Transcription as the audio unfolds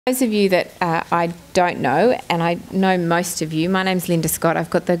Those of you that I don't know, and I know most of you, my name's Linda Scott.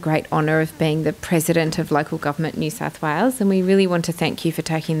 I've got the great honour of being the President of Local Government New South Wales, and we really want to thank you for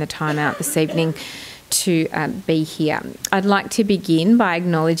taking the time out this evening to be here. I'd like to begin by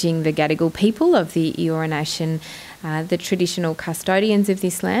acknowledging the Gadigal people of the Eora Nation, the traditional custodians of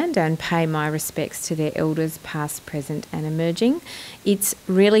this land, and pay my respects to their elders past, present and emerging. It's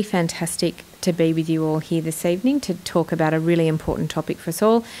really fantastic to be with you all here this evening to talk about a really important topic for us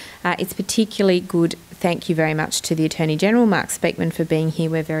all. It's particularly good, thank you very much to the Attorney-General, Mark Speakman, for being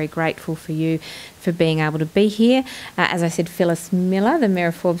here. We're very grateful for you for being able to be here. As I said, Phyllis Miller, the Mayor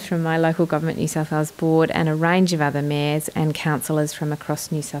of Forbes from my Local Government New South Wales Board, and a range of other mayors and councillors from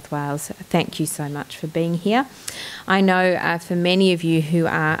across New South Wales. Thank you so much for being here. I know for many of you who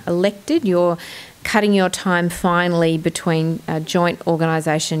are elected, you're cutting your time finally between joint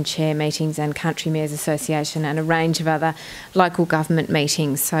organisation chair meetings and Country Mayors Association and a range of other local government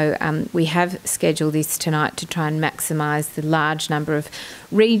meetings. So we have scheduled this tonight to try and maximise the large number of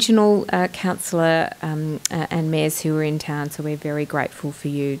regional councillor and mayors who are in town. So we're very grateful for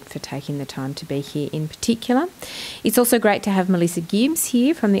you for taking the time to be here in particular. It's also great to have Melissa Gibbs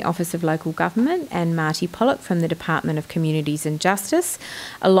here from the Office of Local Government and Marty Pollock from the Department of Communities and Justice,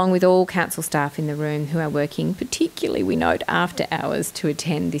 along with all council staff in the room who are working, particularly we note, after hours to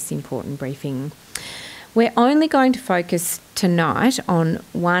attend this important briefing. We're only going to focus tonight on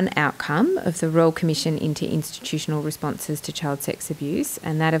one outcome of the Royal Commission into Institutional Responses to Child Sex Abuse,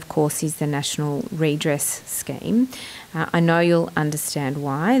 and that of course is the National Redress Scheme. I know you'll understand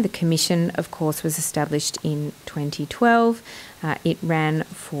why. The Commission of course was established in 2012. It ran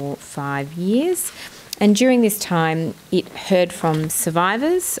for 5 years. And during this time, it heard from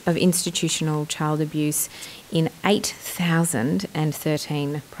survivors of institutional child abuse in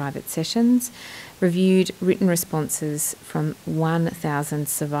 8,013 private sessions, reviewed written responses from 1,000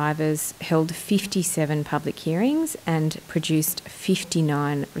 survivors, held 57 public hearings and produced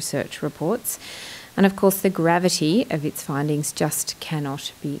 59 research reports. And of course, the gravity of its findings just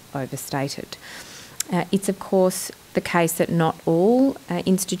cannot be overstated. It's of course the case that not all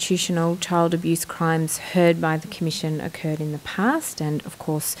institutional child abuse crimes heard by the Commission occurred in the past, and of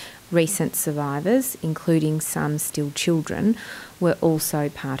course recent survivors, including some still children, were also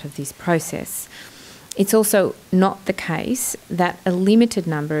part of this process. It's also not the case that a limited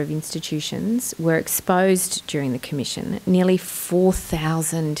number of institutions were exposed during the Commission. Nearly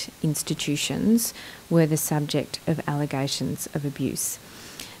 4,000 institutions were the subject of allegations of abuse.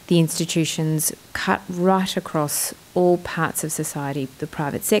 The institutions cut right across all parts of society, the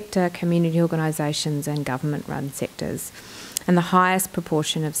private sector, community organisations and government-run sectors. And the highest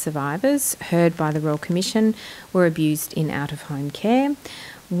proportion of survivors heard by the Royal Commission were abused in out-of-home care.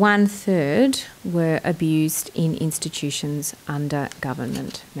 1/3 were abused in institutions under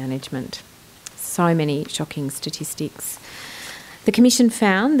government management. So many shocking statistics. The Commission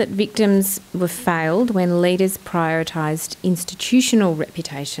found that victims were failed when leaders prioritised institutional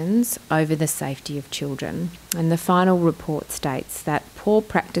reputations over the safety of children. And the final report states that poor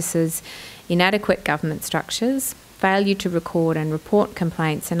practices, inadequate government structures, failure to record and report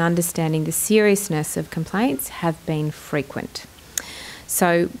complaints and understanding the seriousness of complaints have been frequent.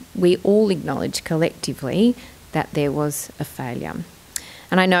 So we all acknowledge collectively that there was a failure.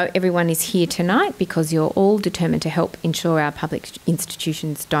 And I know everyone is here tonight because you're all determined to help ensure our public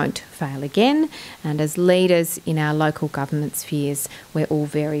institutions don't fail again. And as leaders in our local government spheres, we're all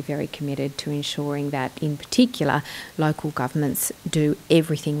very, very committed to ensuring that, in particular, local governments do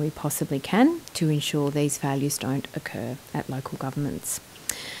everything we possibly can to ensure these failures don't occur at local governments.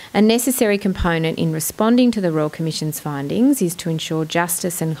 A necessary component in responding to the Royal Commission's findings is to ensure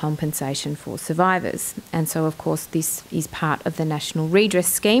justice and compensation for survivors. And so, of course, this is part of the National Redress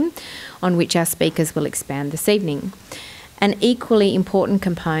Scheme, on which our speakers will expand this evening. An equally important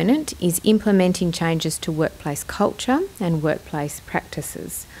component is implementing changes to workplace culture and workplace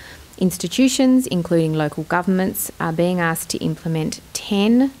practices. Institutions, including local governments, are being asked to implement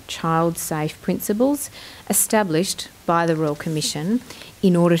 10 child-safe principles established by the Royal Commission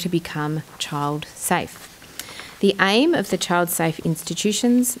in order to become child-safe. The aim of the child-safe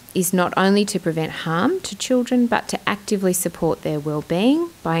institutions is not only to prevent harm to children, but to actively support their well-being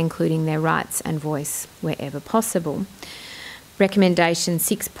by including their rights and voice wherever possible. Recommendation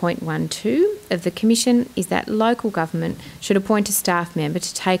 6.12 of the Commission is that local government should appoint a staff member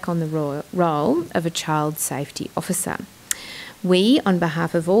to take on the role of a child safety officer. We, on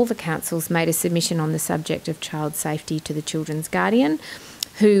behalf of all the councils, made a submission on the subject of child safety to the Children's Guardian,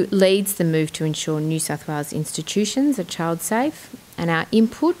 who leads the move to ensure New South Wales institutions are child safe, and our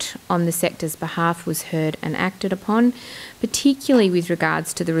input on the sector's behalf was heard and acted upon, particularly with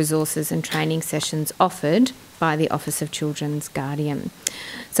regards to the resources and training sessions offered by the Office of Children's Guardian.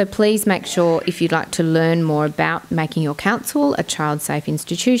 So please make sure, if you'd like to learn more about making your council a child-safe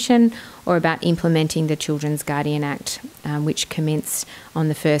institution or about implementing the Children's Guardian Act, which commenced on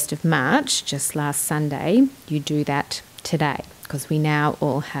the 1st of March, just last Sunday, you do that today, because we now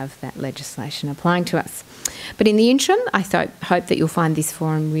all have that legislation applying to us. But in the interim, I hope that you'll find this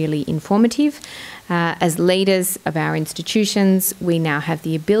forum really informative. As leaders of our institutions, we now have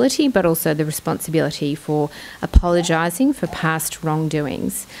the ability, but also the responsibility for apologising for past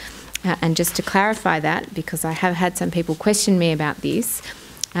wrongdoings. And just to clarify that, because I have had some people question me about this,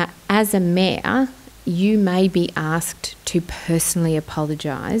 as a mayor, you may be asked to personally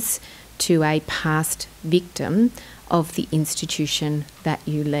apologise to a past victim of the institution that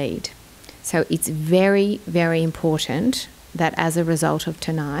you lead. So it's very, very important that as a result of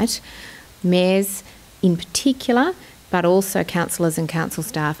tonight, mayors in particular, but also councillors and council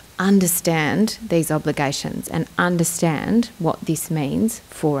staff, understand these obligations and understand what this means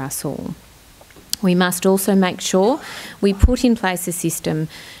for us all. We must also make sure we put in place a system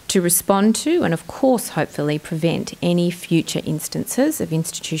to respond to and, of course, hopefully prevent any future instances of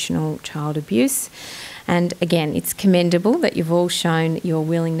institutional child abuse. And again, it's commendable that you've all shown your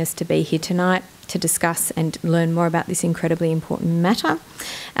willingness to be here tonight to discuss and learn more about this incredibly important matter.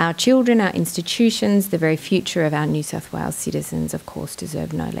 Our children, our institutions, the very future of our New South Wales citizens, of course,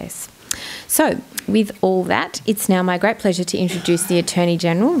 deserve no less. So, with all that, it's now my great pleasure to introduce the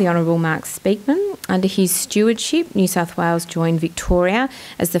Attorney-General, the Honourable Mark Speakman. Under his stewardship, New South Wales joined Victoria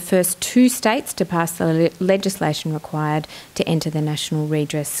as the first 2 states to pass the legislation required to enter the National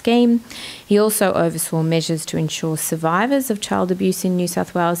Redress Scheme. He also oversaw measures to ensure survivors of child abuse in New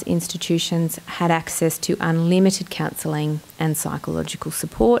South Wales institutions had access to unlimited counselling and psychological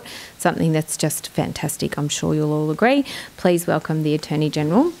support, something that's just fantastic. I'm sure you'll all agree. Please welcome the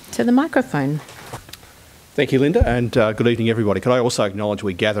Attorney-General to the microphone. Thank you, Linda, and good evening, everybody. Could I also acknowledge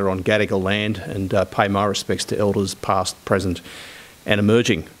we gather on Gadigal land and pay my respects to Elders past, present and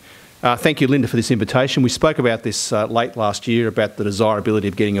emerging. Thank you, Linda, for this invitation. We spoke about this late last year, about the desirability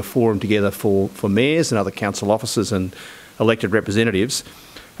of getting a forum together for mayors and other council officers and elected representatives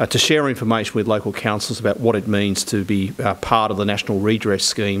to share information with local councils about what it means to be part of the National Redress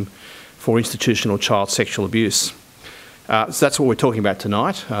Scheme for institutional child sexual abuse. So that's what we're talking about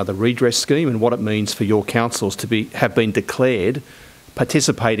tonight, the redress scheme and what it means for your councils to have been declared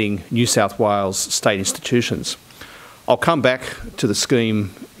participating New South Wales state institutions. I'll come back to the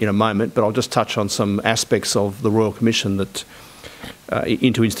scheme in a moment, but I'll just touch on some aspects of the Royal Commission that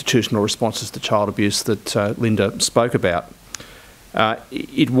into institutional responses to child abuse that Linda spoke about.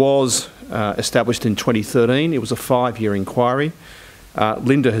 It was established in 2013. It was a 5-year inquiry.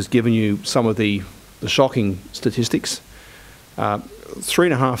 Linda has given you some of the shocking statistics.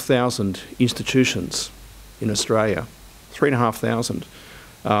 3,500 institutions in Australia, 3,500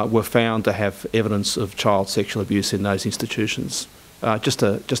 were found to have evidence of child sexual abuse in those institutions. Just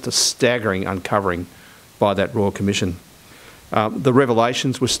a staggering uncovering by that Royal Commission. The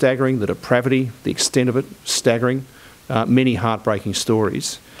revelations were staggering, the depravity, the extent of it, staggering, many heartbreaking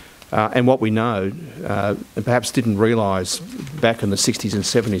stories. And what we know, and perhaps didn't realise back in the 60s and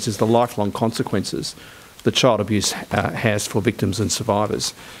 70s, is the lifelong consequences that child abuse has for victims and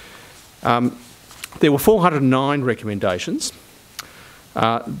survivors. There were 409 recommendations.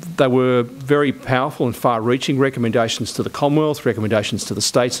 They were very powerful and far-reaching recommendations to the Commonwealth, recommendations to the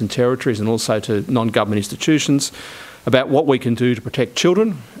states and territories, and also to non-government institutions about what we can do to protect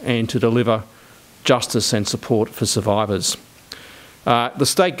children and to deliver justice and support for survivors. The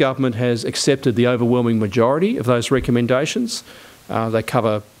state government has accepted the overwhelming majority of those recommendations. They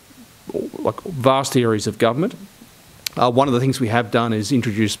cover vast areas of government. One of the things we have done is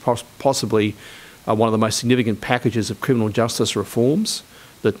introduce possibly one of the most significant packages of criminal justice reforms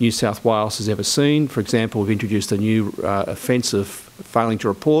that New South Wales has ever seen. For example, we've introduced a new offence of failing to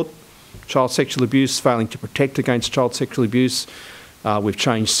report child sexual abuse, failing to protect against child sexual abuse. We've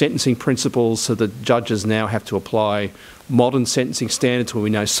changed sentencing principles so that judges now have to apply modern sentencing standards where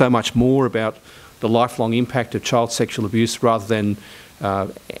we know so much more about the lifelong impact of child sexual abuse rather than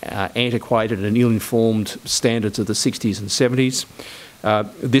antiquated and ill-informed standards of the 60s and 70s.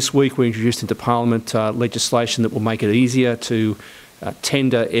 This week we introduced into Parliament legislation that will make it easier to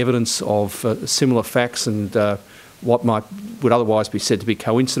tender evidence of similar facts and what would otherwise be said to be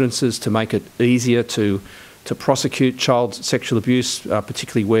coincidences, to make it easier to prosecute child sexual abuse,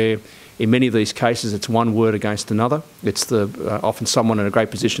 particularly where in many of these cases it's one word against another. It's often someone in a great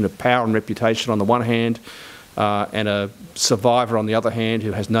position of power and reputation on the one hand, and a survivor, on the other hand,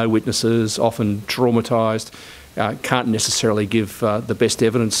 who has no witnesses, often traumatised, can't necessarily give the best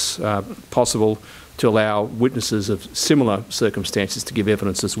evidence possible to allow witnesses of similar circumstances to give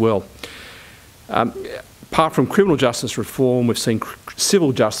evidence as well. Apart from criminal justice reform, we've seen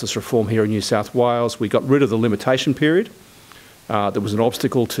civil justice reform here in New South Wales. We got rid of the limitation period. There was an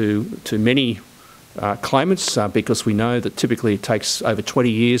obstacle to many claimants because we know that typically it takes over 20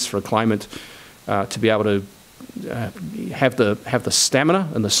 years for a claimant to be able to have the stamina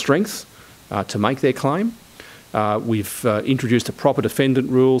and the strength to make their claim. We've introduced a proper defendant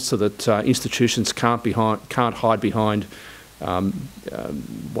rule so that institutions can't hide behind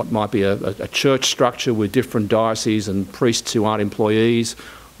what might be a church structure with different dioceses and priests who aren't employees,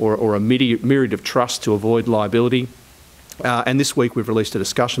 or a myriad of trusts to avoid liability. And this week we've released a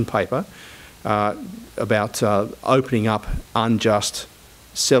discussion paper about opening up unjust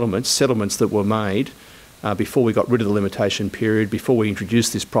settlements that were made before we got rid of the limitation period, before we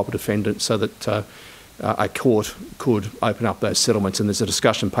introduced this proper defendant, so that a court could open up those settlements. And there's a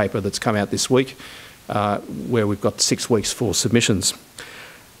discussion paper that's come out this week where we've got 6 weeks for submissions.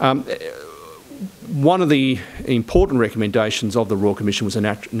 One of the important recommendations of the Royal Commission was a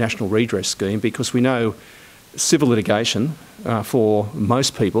National Redress Scheme, because we know civil litigation for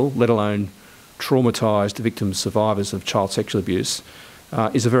most people, let alone traumatised victims, survivors of child sexual abuse,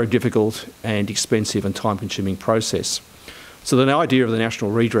 is a very difficult and expensive and time-consuming process. So the idea of the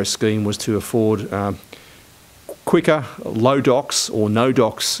National Redress Scheme was to afford quicker, low docs or no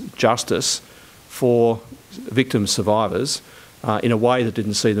docs justice for victim survivors in a way that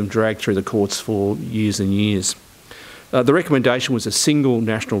didn't see them dragged through the courts for years and years. The recommendation was a single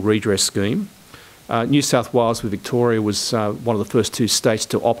National Redress Scheme. New South Wales with Victoria was one of the first 2 states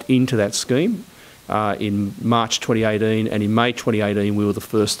to opt into that scheme in March 2018, and in May 2018 we were the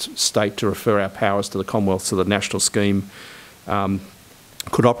first state to refer our powers to the Commonwealth so the national scheme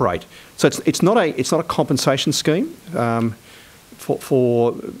could operate. So it's not a compensation scheme.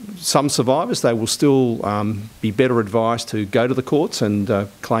 For some survivors, they will still be better advised to go to the courts and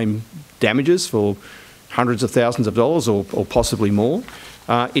claim damages for hundreds of thousands of dollars or possibly more.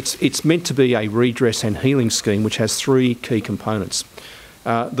 It's meant to be a redress and healing scheme which has 3 key components.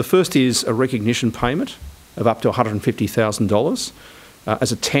 The first is a recognition payment of up to $150,000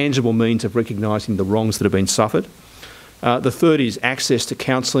 as a tangible means of recognising the wrongs that have been suffered. The third is access to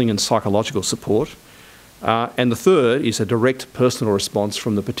counselling and psychological support. And the third is a direct personal response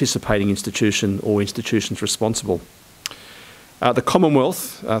from the participating institution or institutions responsible. The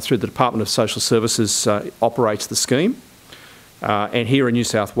Commonwealth, through the Department of Social Services, operates the scheme. And here in New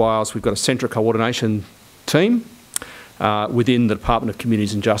South Wales, we've got a central coordination team within the Department of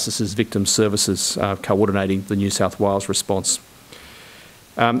Communities and Justice's Victim Services coordinating the New South Wales response.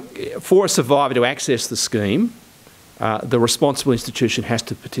 For a survivor to access the scheme, the responsible institution has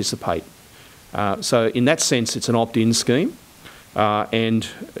to participate. So in that sense, it's an opt-in scheme, and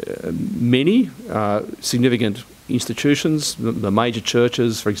many significant institutions, the major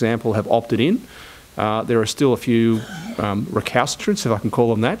churches, for example, have opted in. There are still a few recalcitrants, if I can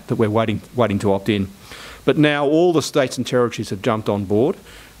call them that we're waiting to opt in. But now all the states and territories have jumped on board,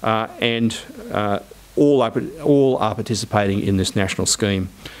 and all are participating in this national scheme.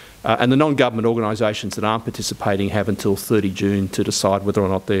 And the non-government organisations that aren't participating have until 30 June to decide whether or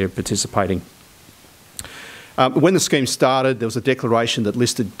not they're participating. When the scheme started, there was a declaration that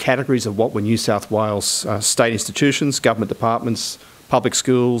listed categories of what were New South Wales state institutions, government departments, public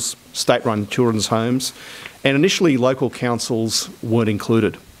schools, state-run children's homes, and initially local councils weren't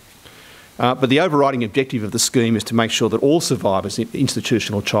included. But the overriding objective of the scheme is to make sure that all survivors of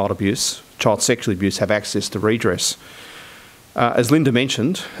institutional child abuse, child sexual abuse, have access to redress. As Linda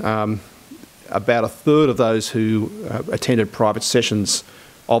mentioned, about a third of those who attended private sessions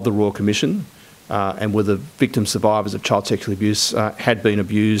of the Royal Commission and were the victim survivors of child sexual abuse had been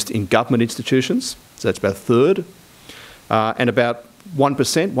abused in government institutions, so that's about a third, and about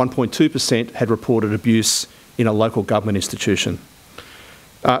 1%, 1.2% had reported abuse in a local government institution.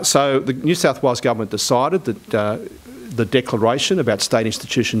 So the New South Wales Government decided that the declaration about state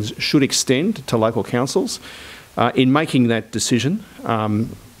institutions should extend to local councils. In making that decision,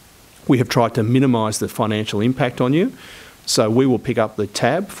 we have tried to minimise the financial impact on you. So we will pick up the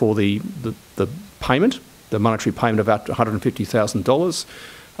tab for the payment, the monetary payment of up to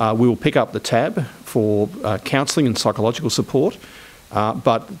 $150,000. We will pick up the tab for counselling and psychological support,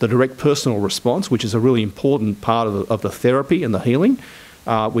 but the direct personal response, which is a really important part of the therapy and the healing,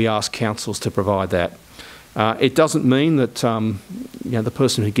 we ask councils to provide that. It doesn't mean that the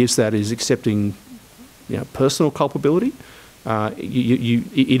person who gives that is accepting personal culpability.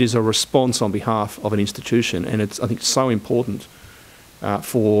 it is a response on behalf of an institution, and it's, I think, so important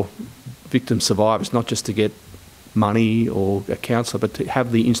for victim survivors not just to get money or a counsellor, but to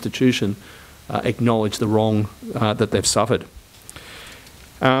have the institution acknowledge the wrong that they've suffered.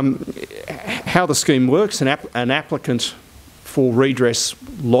 How the scheme works: an applicant for redress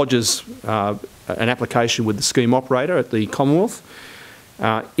lodges an application with the scheme operator at the Commonwealth.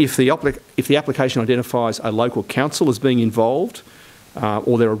 If the application identifies a local council as being involved,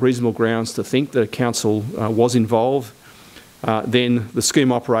 or there are reasonable grounds to think that a council was involved, then the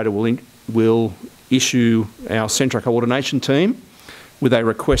scheme operator will issue our central coordination team with a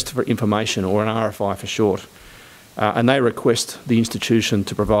request for information, or an RFI for short. And they request the institution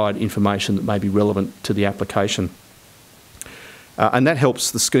to provide information that may be relevant to the application. And that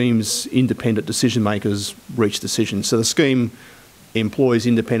helps the scheme's independent decision makers reach decisions. So the scheme employs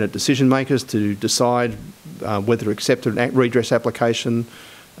independent decision makers to decide whether to accept a redress application,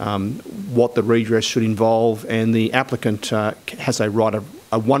 what the redress should involve, and the applicant has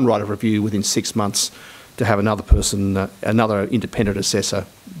one right of review within 6 months to have another person, another independent assessor,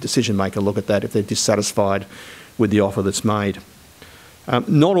 decision maker, look at that if they're dissatisfied with the offer that's made.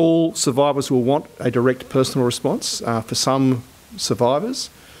 Not all survivors will want a direct personal response. For some survivors,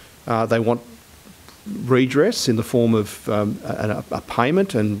 they want redress in the form of a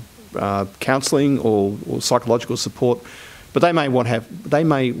payment and counselling or psychological support, but they may want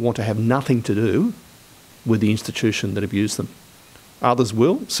to have nothing to do with the institution that abused them. Others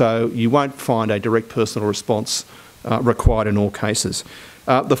will, so you won't find a direct personal response required in all cases.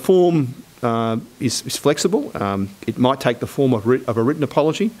 The form is flexible. It might take the form of a written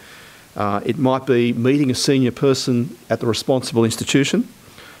apology. It might be meeting a senior person at the responsible institution,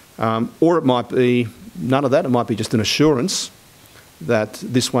 or it might be none of that. It might be just an assurance that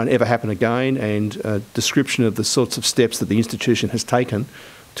this won't ever happen again, and a description of the sorts of steps that the institution has taken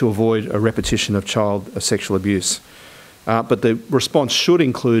to avoid a repetition of child sexual abuse. But the response should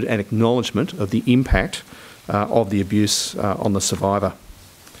include an acknowledgement of the impact of the abuse on the survivor.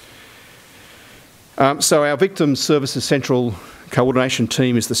 So our Victim Services Central Coordination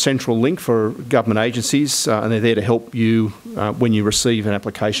Team is the central link for government agencies, and they're there to help you when you receive an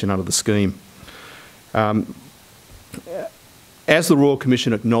application under the scheme. As the Royal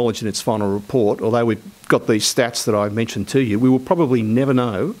Commission acknowledged in its final report, although we've got these stats that I mentioned to you, we will probably never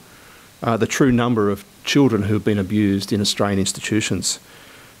know the true number of children who have been abused in Australian institutions.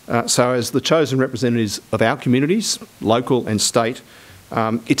 So as the chosen representatives of our communities, local and state,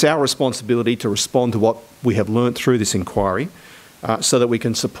 it's our responsibility to respond to what we have learnt through this inquiry so that we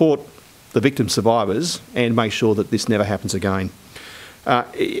can support the victim survivors and make sure that this never happens again.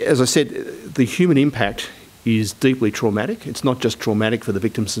 As I said, the human impact is deeply traumatic. It's not just traumatic for the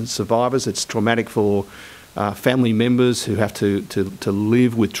victims and survivors, it's traumatic for family members who have to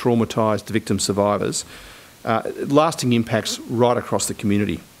live with traumatised victim survivors. Lasting impacts right across the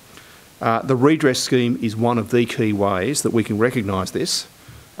community. The redress scheme is one of the key ways that we can recognise this,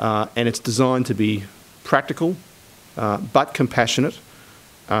 and it's designed to be practical but compassionate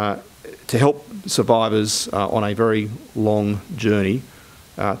to help survivors on a very long journey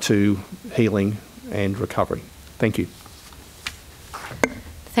to healing and recovery. Thank you.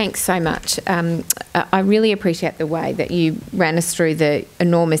 Thanks so much. I really appreciate the way that you ran us through the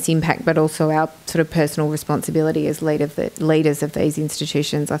enormous impact, but also our sort of personal responsibility as leaders of these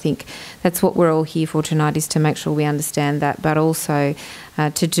institutions. I think that's what we're all here for tonight, is to make sure we understand that, but also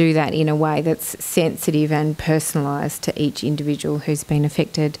to do that in a way that's sensitive and personalised to each individual who's been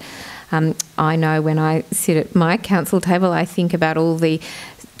affected. I know when I sit at my council table, I think about all the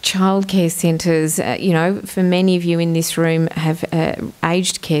childcare centres. You know, for many of you in this room have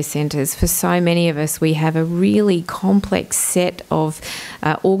aged care centres. For so many of us, we have a really complex set of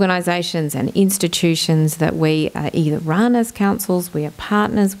organisations and institutions that we either run as councils, we are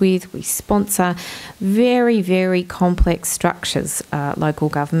partners with, we sponsor. Very, very complex structures, local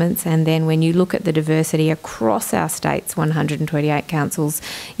governments. And then when you look at the diversity across our state's 128 councils,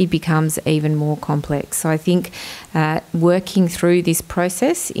 it becomes even more complex. So I think working through this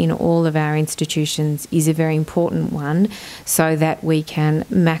process in all of our institutions is a very important one, so that we can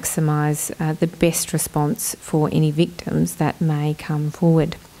maximise the best response for any victims that may come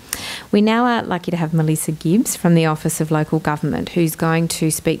forward. We now are lucky to have Melissa Gibbs from the Office of Local Government, who's going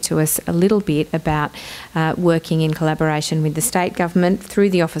to speak to us a little bit about working in collaboration with the state government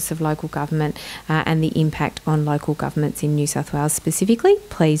through the Office of Local Government and the impact on local governments in New South Wales specifically.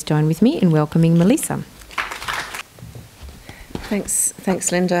 Please join with me in welcoming Melissa.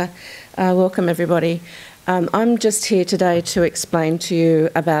 Thanks, Linda. Welcome, everybody. I'm just here today to explain to you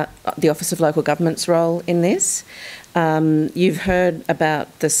about the Office of Local Government's role in this. You've heard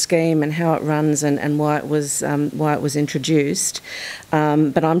about the scheme and how it runs and why it was introduced,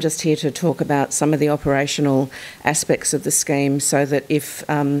 but I'm just here to talk about some of the operational aspects of the scheme, so that if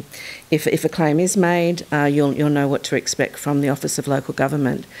a claim is made, you'll know what to expect from the Office of Local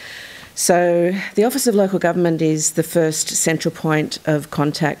Government. So the Office of Local Government is the first central point of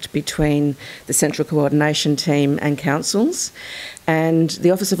contact between the Central Coordination Team and councils, and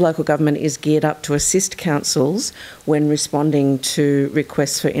the Office of Local Government is geared up to assist councils when responding to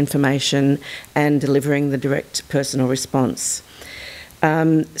requests for information and delivering the direct personal response.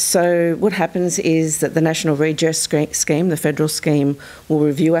 So what happens is that the National Redress Scheme, the federal scheme, will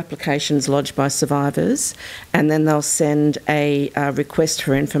review applications lodged by survivors, and then they'll send a request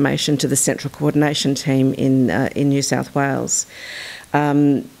for information to the Central Coordination Team in New South Wales.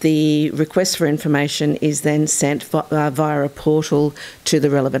 The request for information is then sent via a portal to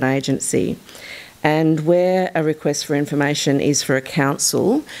the relevant agency. And where a request for information is for a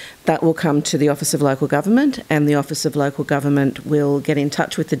council, that will come to the Office of Local Government, and the Office of Local Government will get in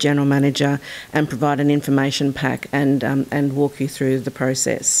touch with the General Manager and provide an information pack and walk you through the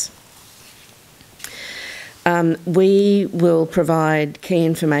process. We will provide key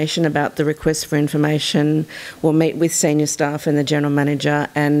information about the request for information. We'll meet with senior staff and the General Manager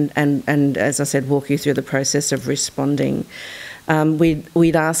and as I said, walk you through the process of responding.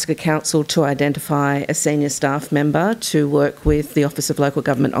 We'd ask a council to identify a senior staff member to work with the Office of Local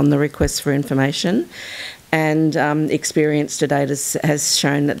Government on the request for information, and experience to date has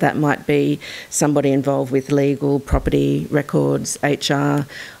shown that might be somebody involved with legal, property, records, HR,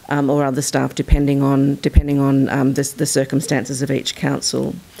 or other staff, depending on the circumstances of each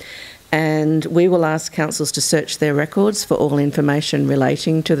council. And we will ask councils to search their records for all information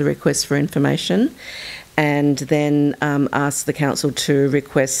relating to the request for information, and then ask the council to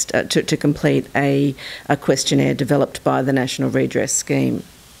request to complete a questionnaire developed by the National Redress Scheme.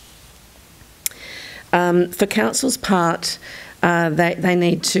 For council's part, they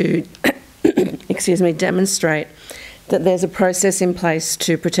need to demonstrate that there's a process in place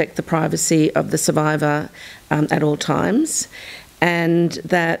to protect the privacy of the survivor at all times, and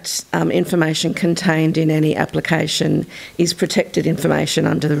that information contained in any application is protected information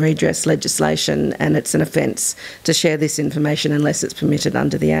under the redress legislation, and it's an offence to share this information unless it's permitted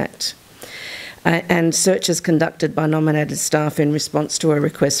under the Act. And searches conducted by nominated staff in response to a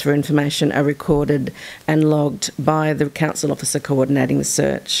request for information are recorded and logged by the council officer coordinating the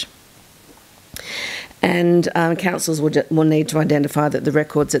search. And councils will need to identify that the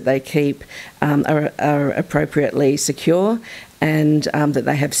records that they keep are appropriately secure, and that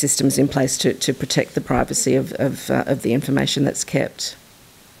they have systems in place to protect the privacy of the information that's kept.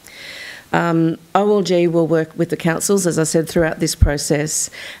 OLG will work with the councils, as I said, throughout this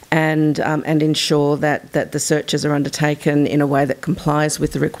process, and ensure that the searches are undertaken in a way that complies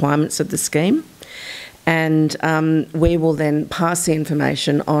with the requirements of the scheme. And we will then pass the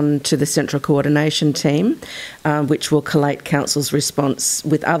information on to the Central Coordination Team, which will collate council's response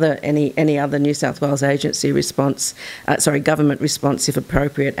with any other New South Wales agency response, government response if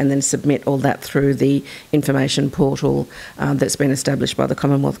appropriate, and then submit all that through the information portal that's been established by the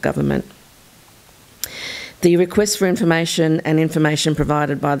Commonwealth Government. The request for information and information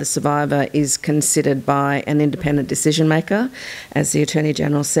provided by the survivor is considered by an independent decision maker, as the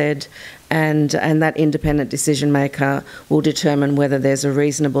Attorney-General said, and that independent decision maker will determine whether there's a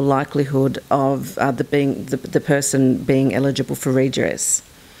reasonable likelihood of the person being eligible for redress.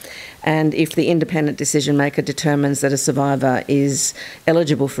 And if the independent decision maker determines that a survivor is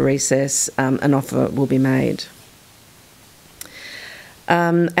eligible for redress, an offer will be made.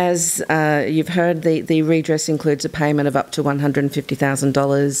 As you've heard, the redress includes a payment of up to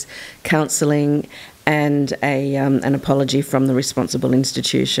 $150,000, counselling, and an apology from the responsible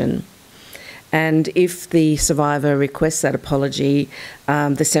institution. And if the survivor requests that apology,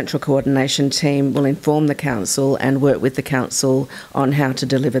 the Central Coordination Team will inform the council and work with the council on how to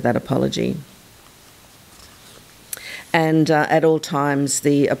deliver that apology. And at all times,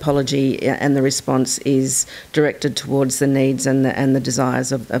 the apology and the response is directed towards the needs and the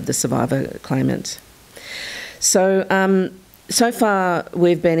desires of the survivor claimant. So, so far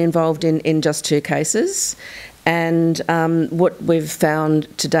we've been involved in just 2 cases, and what we've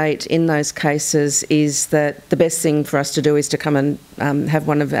found to date in those cases is that the best thing for us to do is to come and have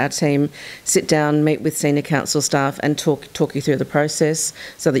one of our team sit down, meet with senior council staff and talk you through the process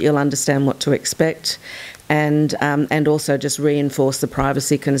so that you'll understand what to expect. and also just reinforce the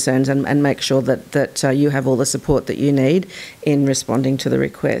privacy concerns and make sure that you have all the support that you need in responding to the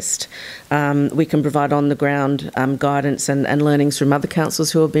request. We can provide on-the-ground guidance and learnings from other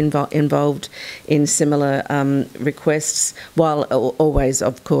councils who have been involved in similar requests, while always,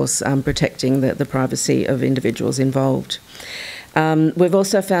 of course, protecting the privacy of individuals involved. We've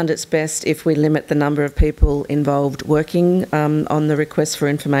also found it's best if we limit the number of people involved working on the request for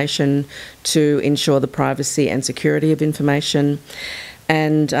information to ensure the privacy and security of information.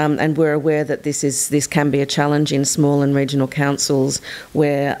 And we're aware that this can be a challenge in small and regional councils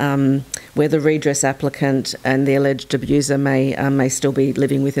where the redress applicant and the alleged abuser may still be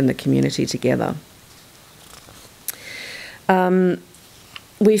living within the community together.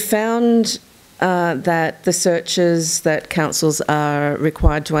 We found that the searches that councils are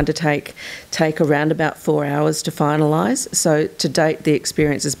required to undertake take around about 4 hours to finalise. So to date, the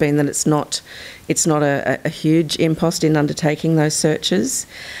experience has been that it's not a huge impost in undertaking those searches.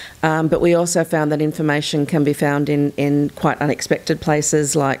 But we also found that information can be found in quite unexpected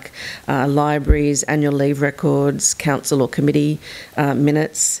places like libraries, annual leave records, council or committee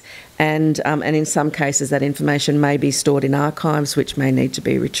minutes, and in some cases that information may be stored in archives which may need to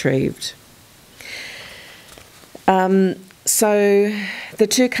be retrieved. So the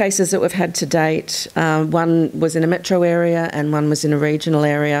two cases that we've had to date, one was in a metro area and one was in a regional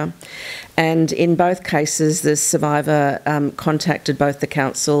area. And in both cases, the survivor contacted both the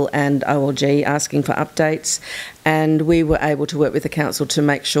council and OLG asking for updates, and we were able to work with the council to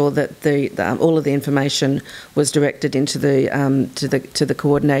make sure that all of the information was directed into the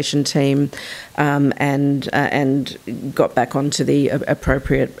coordination team and got back onto the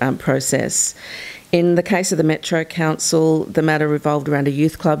appropriate process. In the case of the Metro Council, the matter revolved around a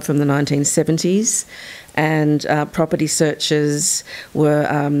youth club from the 1970s, and property searches were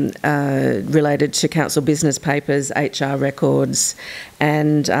related to council business papers, HR records,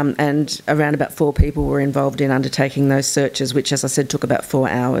 and around about 4 people were involved in undertaking those searches, which, as I said, took about 4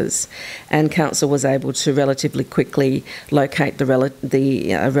 hours. And council was able to relatively quickly locate the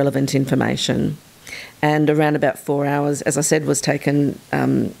relevant information. And around about 4 hours, as I said, was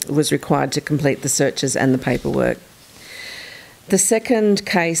required to complete the searches and the paperwork. The second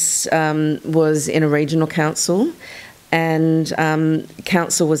case was in a regional council, and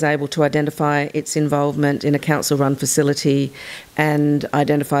council was able to identify its involvement in a council-run facility and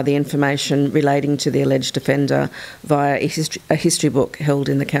identify the information relating to the alleged offender via a history book held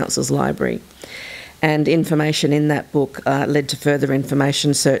in the council's library. And information in that book led to further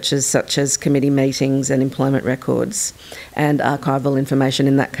information searches such as committee meetings and employment records, and archival information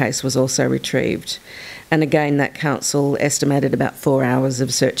in that case was also retrieved. And again, that council estimated about 4 hours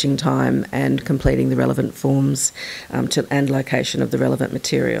of searching time and completing the relevant forms and location of the relevant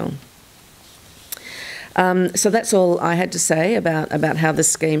material. So that's all I had to say about how the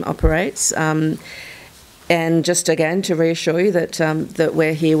scheme operates. And just again to reassure you that that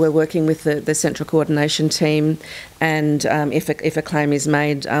we're working with the central coordination team, and if a claim is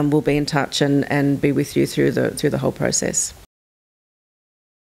made, we'll be in touch and be with you through the whole process.